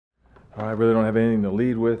I really don't have anything to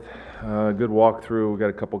lead with. Good walkthrough. We got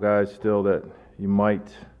a couple guys still that you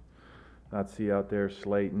might not see out there.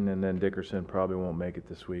 Slayton and then Dickerson probably won't make it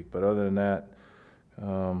this week. But other than that,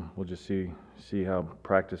 we'll just see how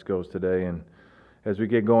practice goes today. And as we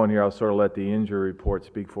get going here, I'll sort of let the injury report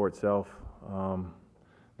speak for itself.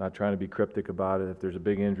 Not trying to be cryptic about it. If there's a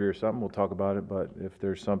big injury or something, we'll talk about it. But if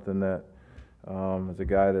there's something that is a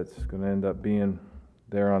guy that's going to end up being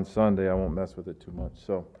there on Sunday, I won't mess with it too much.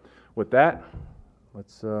 So with that,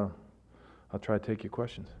 I'll try to take your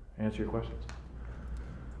questions, answer your questions.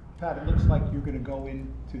 Pat, it looks like you're going to go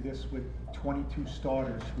into this with 22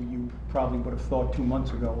 starters who you probably would have thought 2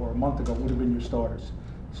 months ago or a month ago would have been your starters.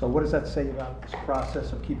 So what does that say about this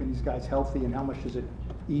process of keeping these guys healthy, and how much does it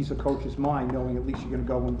ease a coach's mind knowing at least you're going to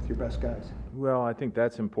go in with your best guys? Well, I think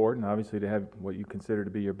that's important, obviously, to have what you consider to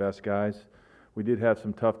be your best guys. We did have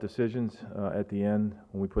some tough decisions at the end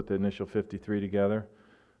when we put the initial 53 together.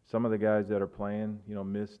 Some of the guys that are playing,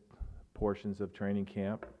 missed portions of training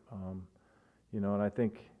camp. And I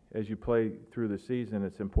think as you play through the season,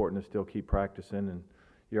 it's important to still keep practicing. And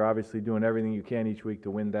you're obviously doing everything you can each week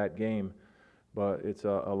to win that game, but it's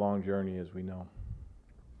a long journey, as we know.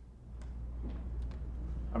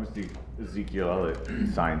 Obviously, Ezekiel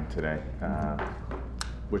Elliott signed today.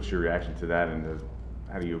 What's your reaction to that, and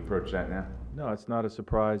how do you approach that now? No, it's not a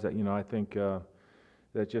surprise. I think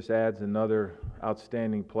that just adds another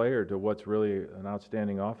outstanding player to what's really an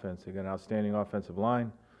outstanding offense. They got an outstanding offensive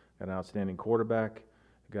line, got an outstanding quarterback,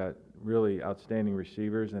 got really outstanding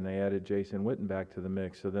receivers, and they added Jason Witten back to the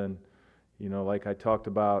mix. So then, like I talked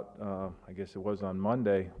about, I guess it was on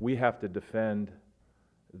Monday, we have to defend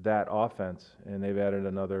that offense, and they've added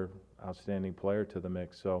another outstanding player to the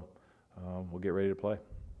mix. So we'll get ready to play.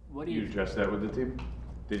 What do you address that with the team?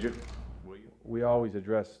 Did you? We always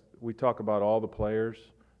we talk about all the players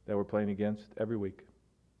that we're playing against every week.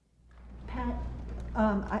 Pat,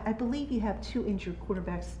 I believe you have two injured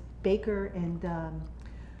quarterbacks, Baker and,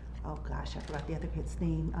 oh gosh, I forgot the other kid's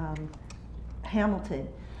name, Hamilton.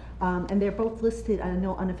 And they're both listed, I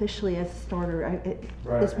know, unofficially as a starter.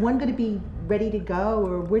 Right. Is one going to be ready to go,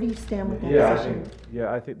 or where do you stand with that position?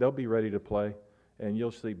 I think they'll be ready to play, and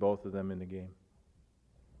you'll see both of them in the game.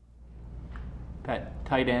 Pat,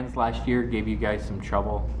 tight ends last year gave you guys some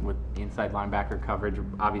trouble with inside linebacker coverage.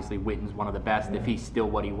 Obviously, Witten's one of the best, if he's still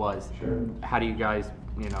what he was. Sure. How do you guys,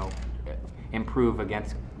 improve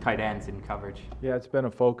against tight ends in coverage? Yeah, it's been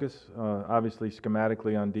a focus, obviously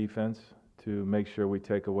schematically on defense, to make sure we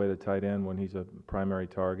take away the tight end when he's a primary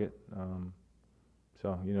target.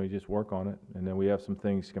 So, you just work on it, and then we have some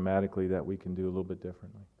things schematically that we can do a little bit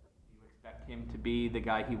differently. Do you expect him to be the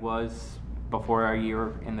guy he was before our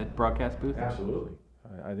year in the broadcast booth? Absolutely.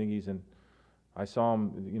 I think I saw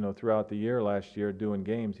him, throughout the year last year doing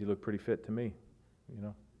games. He looked pretty fit to me,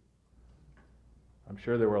 I'm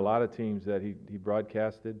sure there were a lot of teams that he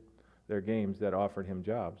broadcasted their games that offered him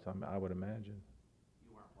jobs, I would imagine.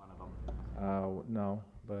 You weren't one of them. No,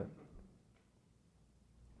 but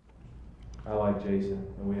I like Jason,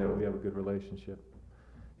 and we have a good relationship.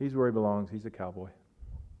 He's where he belongs. He's a Cowboy.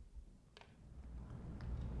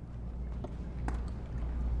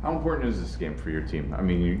 How important is this game for your team? I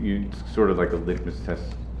mean, you sort of like a litmus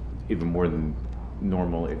test, even more than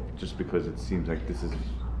normal, just because it seems like this is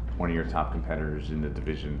one of your top competitors in the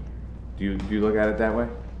division. Do you look at it that way?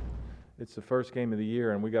 It's the first game of the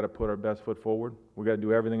year, and we got to put our best foot forward. We got to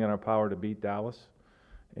do everything in our power to beat Dallas,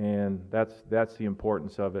 and that's the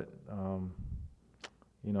importance of it.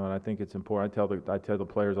 And I think it's important. I tell the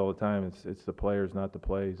players all the time, it's the players, not the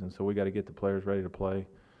plays, and so we got to get the players ready to play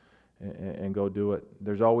and go do it.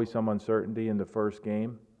 There's always some uncertainty in the first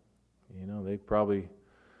game. They've probably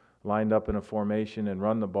lined up in a formation and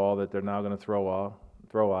run the ball that they're now going to throw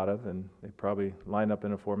out of, and they probably line up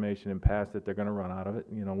in a formation and pass that they're going to run out of it.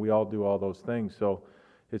 We all do all those things, so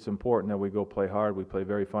it's important that we go play hard. We play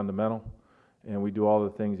very fundamental, and we do all the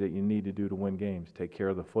things that you need to do to win games. Take care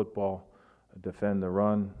of the football, defend the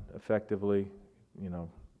run effectively,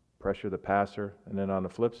 pressure the passer, and then on the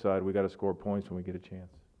flip side, we got to score points when we get a chance.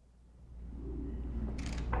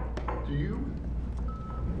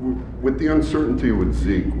 With the uncertainty with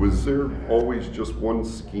Zeke, was there always just one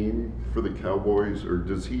scheme for the Cowboys, or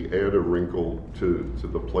does he add a wrinkle to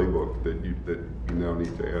the playbook that you now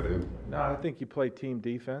need to add in? No, I think you play team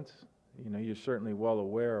defense. You're certainly well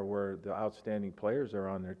aware where the outstanding players are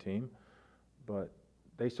on their team, but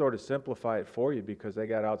they sort of simplify it for you because they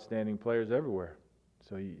got outstanding players everywhere.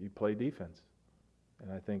 So you play defense,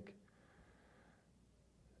 and I think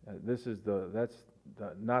that's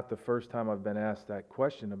not the first time I've been asked that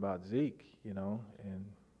question about Zeke, and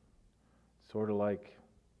sort of like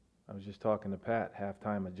I was just talking to Pat,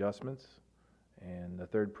 halftime adjustments, and the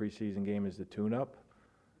third preseason game is the tune-up,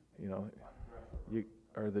 you know,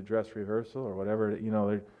 or the dress rehearsal or whatever, you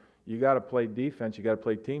know, you got to play defense, you got to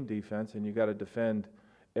play team defense, and you got to defend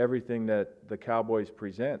everything that the Cowboys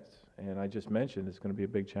present. And I just mentioned it's going to be a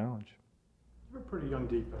big challenge. You're a pretty young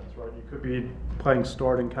defense, right? You could be playing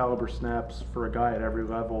starting caliber snaps for a guy at every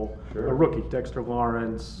level. Sure. A rookie, Dexter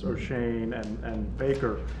Lawrence, O'Shane, and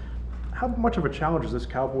Baker. How much of a challenge is this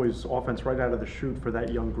Cowboys offense right out of the chute for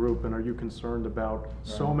that young group? And are you concerned about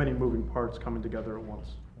so many moving parts coming together at once?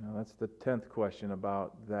 Well, that's the 10th question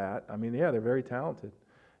about that. I mean, yeah, they're very talented.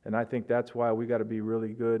 And I think that's why we got to be really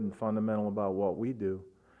good and fundamental about what we do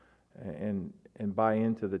and buy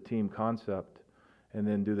into the team concept, and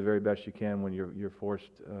then do the very best you can when you're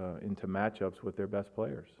forced into matchups with their best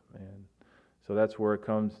players. And so that's where it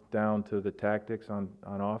comes down to the tactics on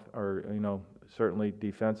off, or, you know, certainly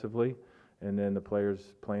defensively, and then the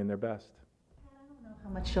players playing their best. I don't know how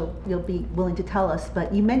much you'll be willing to tell us,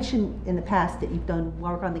 but you mentioned in the past that you've done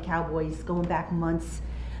work on the Cowboys going back months.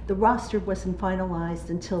 The roster wasn't finalized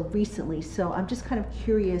until recently, so I'm just kind of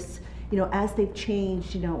curious, you know, as they've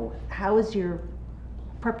changed, you know, how is your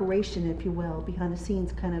preparation, if you will, behind the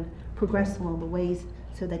scenes kind of progressed along the ways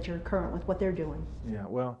so that you're current with what they're doing? Yeah,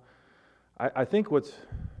 well, I think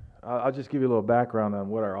I'll just give you a little background on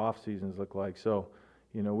what our off seasons look like. So,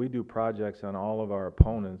 you know, we do projects on all of our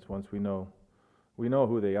opponents once we know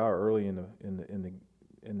who they are early in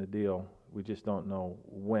the deal. We just don't know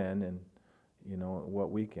when and, you know,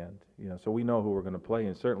 what weekend. You know, so we know who we're going to play,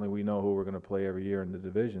 and certainly we know who we're going to play every year in the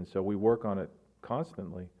division. So we work on it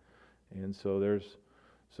constantly, and so there's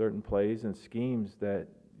certain plays and schemes that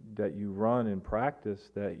you run in practice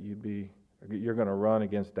that you're going to run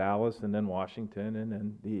against Dallas and then Washington and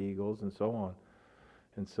then the Eagles and so on.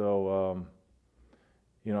 And so,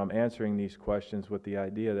 you know, I'm answering these questions with the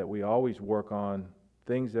idea that we always work on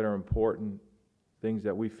things that are important, things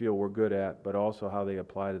that we feel we're good at, but also how they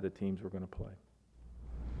apply to the teams we're going to play.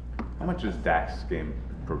 How much has Dak's game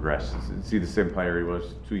progressed? Is he the same player he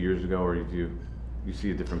was 2 years ago, or do you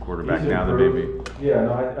see a different quarterback now than maybe? Yeah,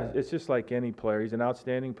 no, it's just like any player. He's an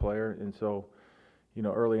outstanding player, and so, you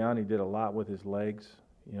know, early on he did a lot with his legs.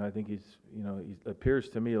 You know, I think he appears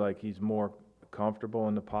to me like he's more comfortable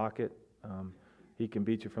in the pocket. He can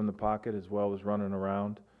beat you from the pocket as well as running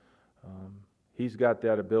around. He's got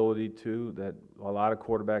that ability too that a lot of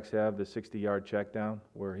quarterbacks have, the 60-yard check down,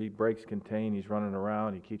 where he breaks contain, he's running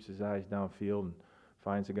around, he keeps his eyes downfield and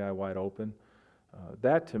finds a guy wide open.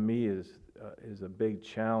 That to me is a big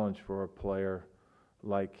challenge for a player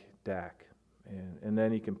like Dak. And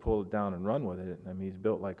then he can pull it down and run with it. I mean, he's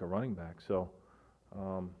built like a running back. So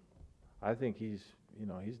I think he's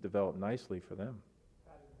developed nicely for them.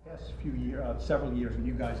 Past few years, several years, when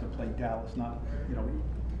you guys have played Dallas, not, you know,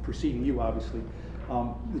 preceding you, obviously,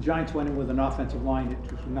 the Giants went in with an offensive line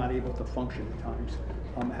that was not able to function at times.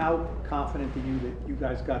 How confident are you that you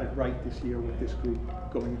guys got it right this year with this group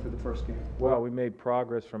going into the first game? Well, we made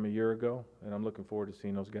progress from a year ago, and I'm looking forward to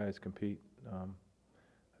seeing those guys compete. I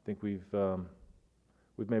think we've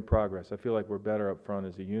made progress. I feel like we're better up front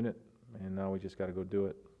as a unit, and now we just got to go do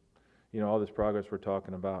it. You know, all this progress we're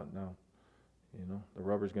talking about now, you know, the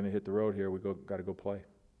rubber's going to hit the road here. We got to go play.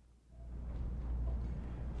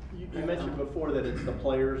 You mentioned before that it's the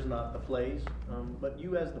players, not the plays, but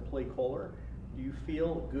you as the play caller, do you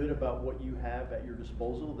feel good about what you have at your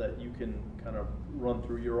disposal, that you can kind of run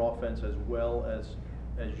through your offense as well as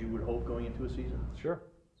you would hope going into a season? Sure.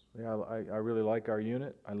 Yeah, I really like our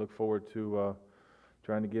unit. I look forward to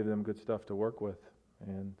trying to give them good stuff to work with.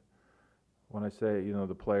 And when I say, you know,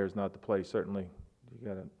 the players, not the play, certainly you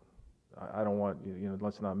got to. I don't want, you know,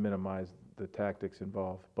 let's not minimize the tactics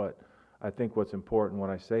involved. But I think what's important when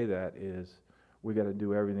I say that is we got to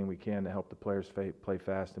do everything we can to help the players play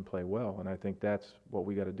fast and play well. And I think that's what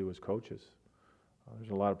we got to do as coaches.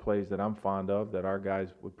 There's a lot of plays that I'm fond of that our guys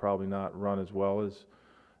would probably not run as well as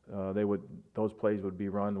those plays would be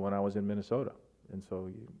run when I was in Minnesota. And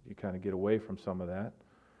so you kind of get away from some of that.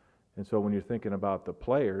 And so when you're thinking about the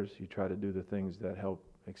players, you try to do the things that help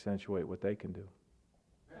accentuate what they can do.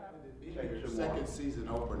 Your second season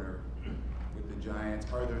opener with the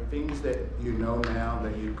Giants, are there things that you know now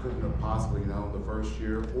that you couldn't have possibly known the first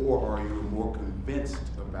year, or are you more convinced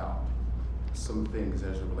about some things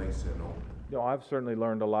as it relates to an opener? You know, I've certainly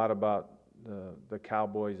learned a lot about the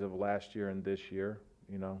Cowboys of last year and this year,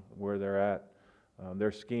 you know, where they're at.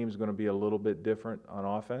 Their scheme's going to be a little bit different on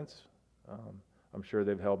offense. I'm sure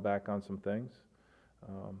they've held back on some things.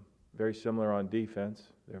 Very similar on defense.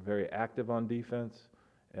 They're very active on defense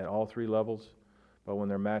at all three levels, but when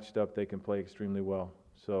they're matched up, they can play extremely well.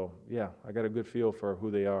 So, yeah, I got a good feel for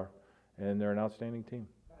who they are. and they're an outstanding team.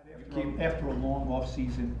 After a long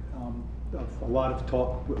offseason, of a lot of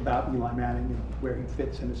talk about Eli Manning and where he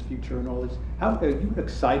fits in his future and all this, how, are you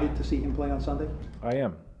excited to see him play on Sunday? I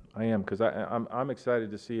am, because I'm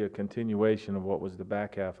excited to see a continuation of what was the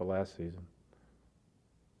back half of last season.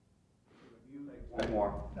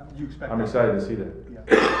 You expect I'm that? excited to see that.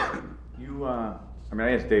 Yeah. You, I mean,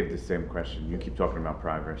 I asked Dave the same question. You keep talking about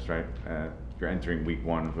progress, right? You're entering week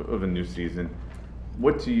one of a new season.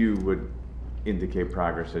 What to you would indicate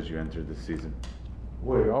progress as you enter this season?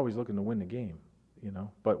 Well, you're always looking to win the game, you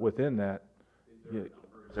know, but within that, Is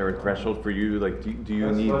there a threshold for you? Like, do you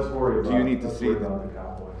let's need worry do about, you need to let's see? worry about the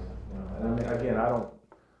Cowboys. You know, and I mean, again,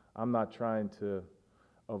 I'm not trying to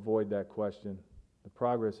avoid that question. The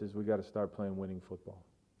progress is we got to start playing winning football.